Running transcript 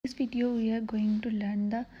video we are going to learn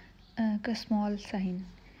the Kussmaul sign.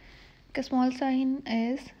 Kussmaul sign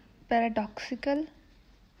is paradoxical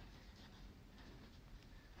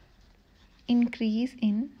increase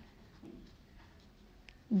in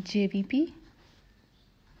JVP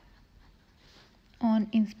on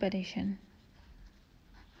inspiration.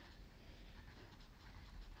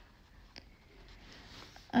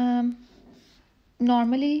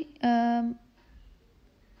 Normally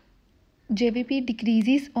JVP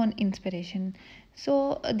decreases on inspiration.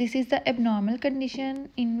 So this is the abnormal condition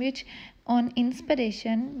in which on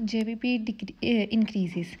inspiration JVP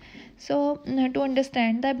increases. So to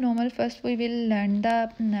understand the abnormal, first we will learn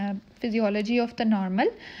the physiology of the normal,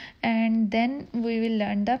 and then we will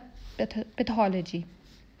learn the pathology.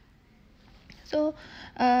 So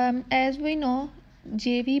as we know,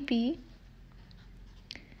 JVP,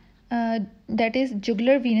 that is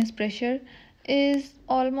jugular venous pressure, is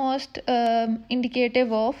almost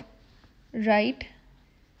indicative of right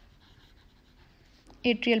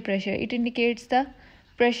atrial pressure. It indicates the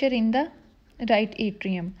pressure in the right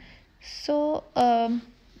atrium. So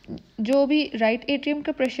जो भी right atrium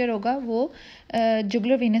का pressure होगा वो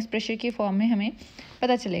jugular venous pressure के form में हमें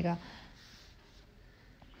पता चलेगा.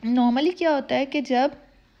 नॉर्मली क्या होता है कि जब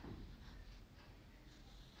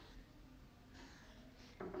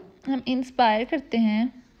हम इंस्पायर करते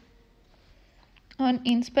हैं on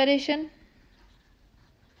inspiration,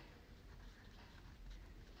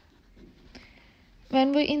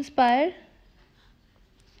 when we inspire,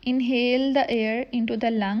 inhale the air into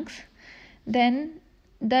the lungs, then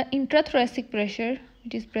the intrathoracic pressure,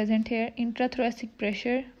 which is present here, intrathoracic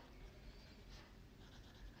pressure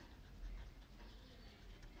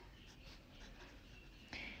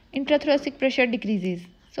decreases.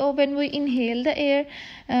 So when we inhale the air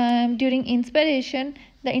during inspiration,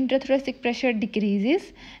 the intrathoracic pressure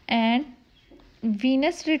decreases and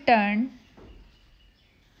venous return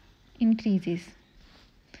increases.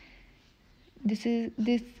 This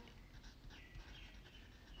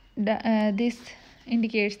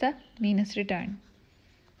indicates the venous return.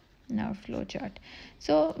 Now flow chart.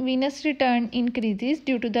 So venous return increases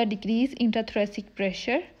due to the decreased intrathoracic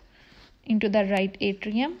pressure into the right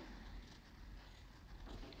atrium.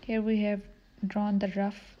 Here we have drawn the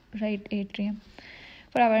rough right atrium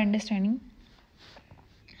for our understanding.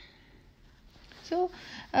 So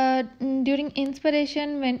during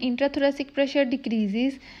inspiration, when intrathoracic pressure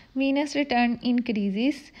decreases, venous return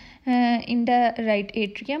increases in the right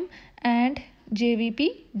atrium and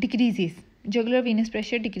JVP decreases. Jugular venous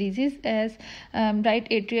pressure decreases as right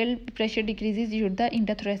atrial pressure decreases due to the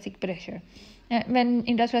intrathoracic pressure. When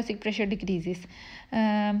intrathoracic pressure decreases.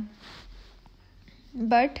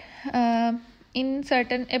 But in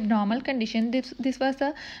certain abnormal conditions, this was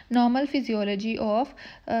the normal physiology of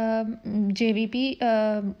JVP,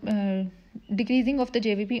 decreasing of the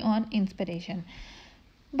JVP on inspiration.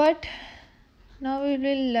 But now we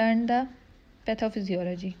will learn the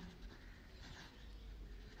pathophysiology.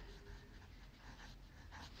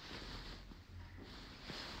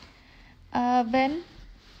 When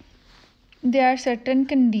there are certain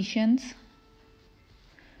conditions,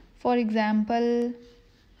 for example,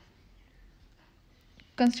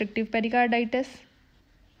 constrictive pericarditis,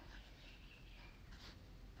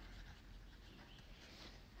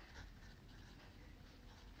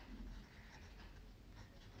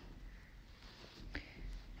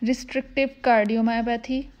 restrictive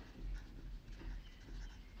cardiomyopathy,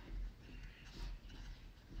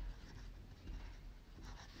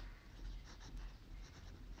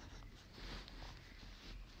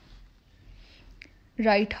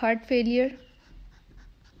 right heart failure,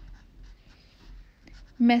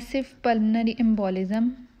 massive pulmonary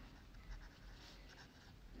embolism,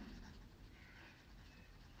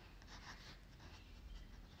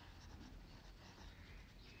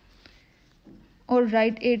 or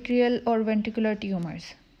right atrial or ventricular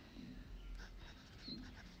tumors.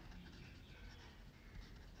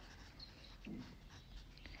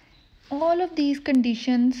 All of these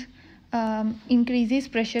conditions increases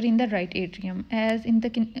pressure in the right atrium, as in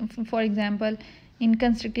the, for example, in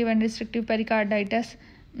constrictive and restrictive pericarditis,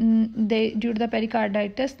 due to the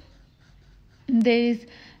pericarditis there is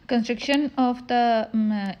constriction of the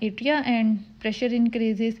atria and pressure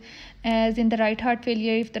increases, as in the right heart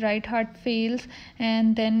failure. If the right heart fails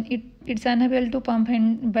and then it's unable to pump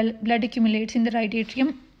and blood accumulates in the right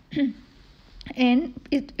atrium and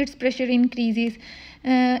its pressure increases,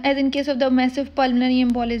 as in case of the massive pulmonary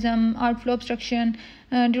embolism, outflow obstruction.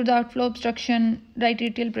 Due to the outflow obstruction, right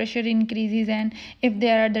atrial pressure increases, and if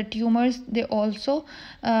there are the tumors, they also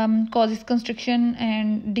causes constriction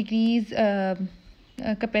and decrease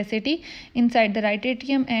capacity inside the right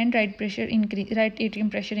atrium, and right atrium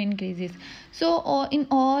pressure increases. So in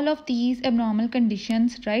all of these abnormal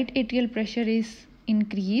conditions, right atrial pressure is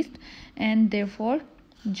increased, and therefore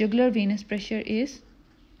jugular venous pressure is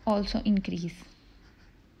also increased.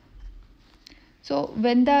 So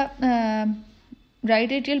when the right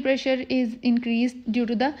atrial pressure is increased due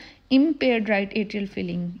to the impaired right atrial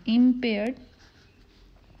filling,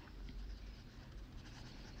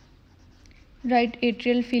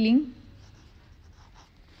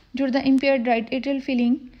 due to the impaired right atrial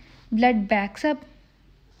filling, blood backs up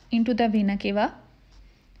into the vena cava,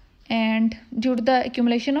 and due to the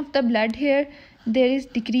accumulation of the blood here, there is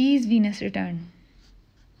decreased venous return.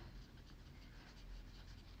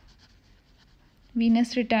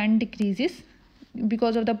 Venous return decreases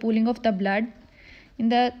because of the pooling of the blood in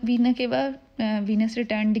the vena cava. Venous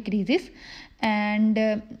return decreases, and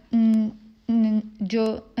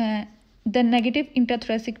the negative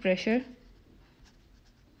intrathoracic pressure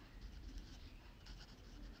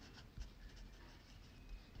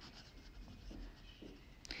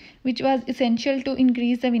which was essential to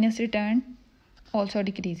increase the venous return also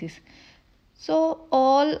decreases. So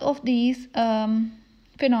all of these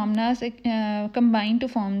phenomena combine to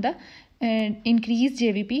form the increased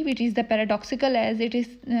JVP, which is the paradoxical, as it is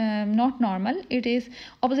not normal. It is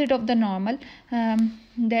opposite of the normal,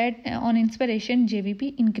 that on inspiration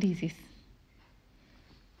JVP increases.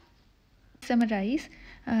 Summarize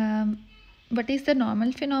what is the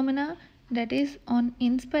normal phenomena, that is on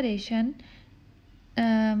inspiration,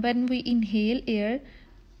 when we inhale air,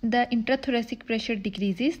 the intrathoracic pressure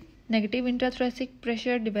decreases, negative intrathoracic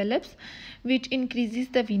pressure develops, which increases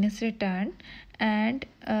the venous return, and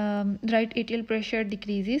right atrial pressure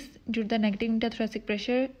decreases due to the negative intrathoracic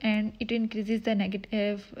pressure, and it increases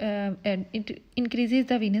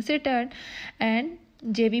the venous return, and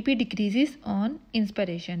JVP decreases on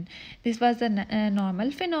inspiration. This was the normal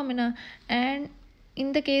phenomena. And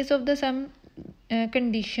in the case of the some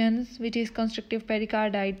conditions, which is constrictive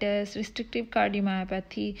pericarditis, restrictive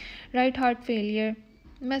cardiomyopathy, right heart failure,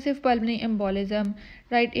 massive pulmonary embolism,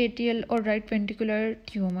 right atrial or right ventricular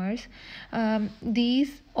tumors,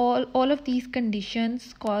 all of these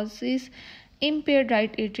conditions causes impaired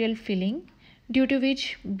right atrial filling, due to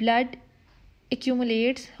which blood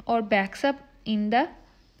accumulates or backs up in the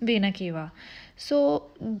vena cava.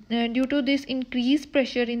 So due to this increased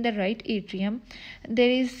pressure in the right atrium,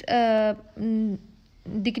 there is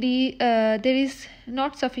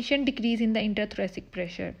not sufficient decrease in the intrathoracic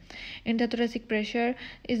pressure. Intrathoracic pressure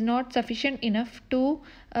is not sufficient enough for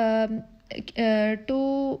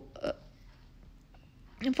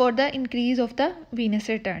the increase of the venous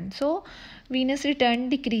return. So venous return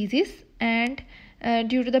decreases, and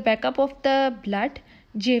due to the backup of the blood,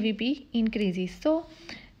 JVP increases. So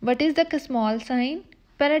what is the Kussmaul sign?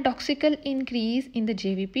 Paradoxical increase in the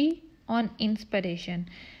JVP on inspiration.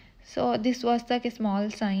 So this was the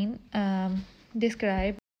Kussmaul sign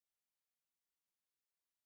described.